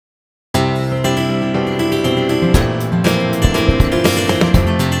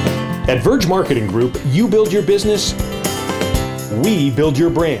At Verge Marketing Group, you build your business, we build your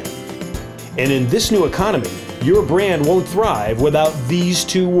brand. And in this new economy, your brand won't thrive without these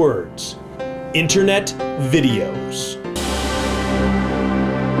two words: internet videos.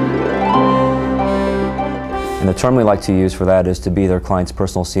 And the term we like to use for that is to be their client's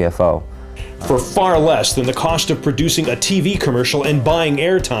personal CFO. For far less than the cost of producing a TV commercial and buying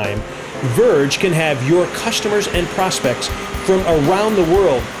airtime, Verge can have your customers and prospects from around the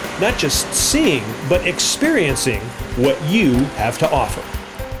world not just seeing, but experiencing what you have to offer.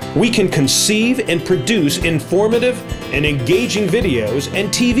 We can conceive and produce informative and engaging videos and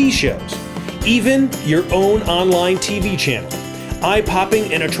TV shows, even your own online TV channel,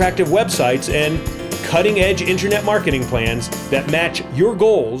 eye-popping and attractive websites, and cutting-edge internet marketing plans that match your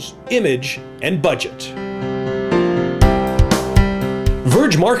goals, image, and budget.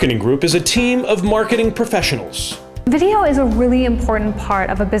 Verge Marketing Group is a team of marketing professionals. Video is a really important part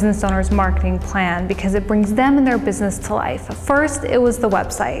of a business owner's marketing plan because it brings them and their business to life. First, it was the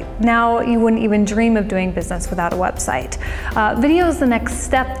website. Now you wouldn't even dream of doing business without a website. Video is the next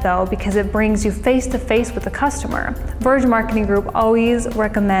step though, because it brings you face to face with the customer. Verge Marketing Group always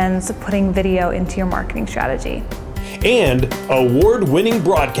recommends putting video into your marketing strategy. And award-winning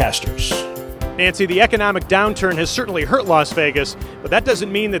broadcasters. Nancy, the economic downturn has certainly hurt Las Vegas, but that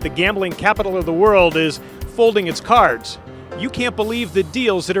doesn't mean that the gambling capital of the world is folding its cards. You can't believe the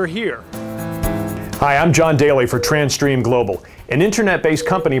deals that are here. Hi, I'm John Daly for Transstream Global, an internet-based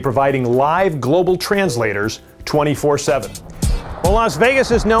company providing live global translators 24/7. Well, Las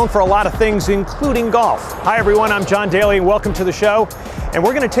Vegas is known for a lot of things, including golf. Hi everyone, I'm John Daly and welcome to the show. And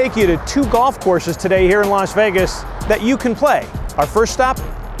we're going to take you to two golf courses today here in Las Vegas that you can play. Our first stop,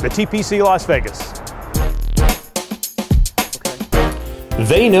 the TPC Las Vegas.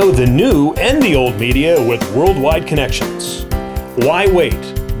 They know the new and the old media with worldwide connections. Why wait?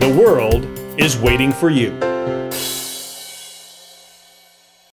 The world is waiting for you.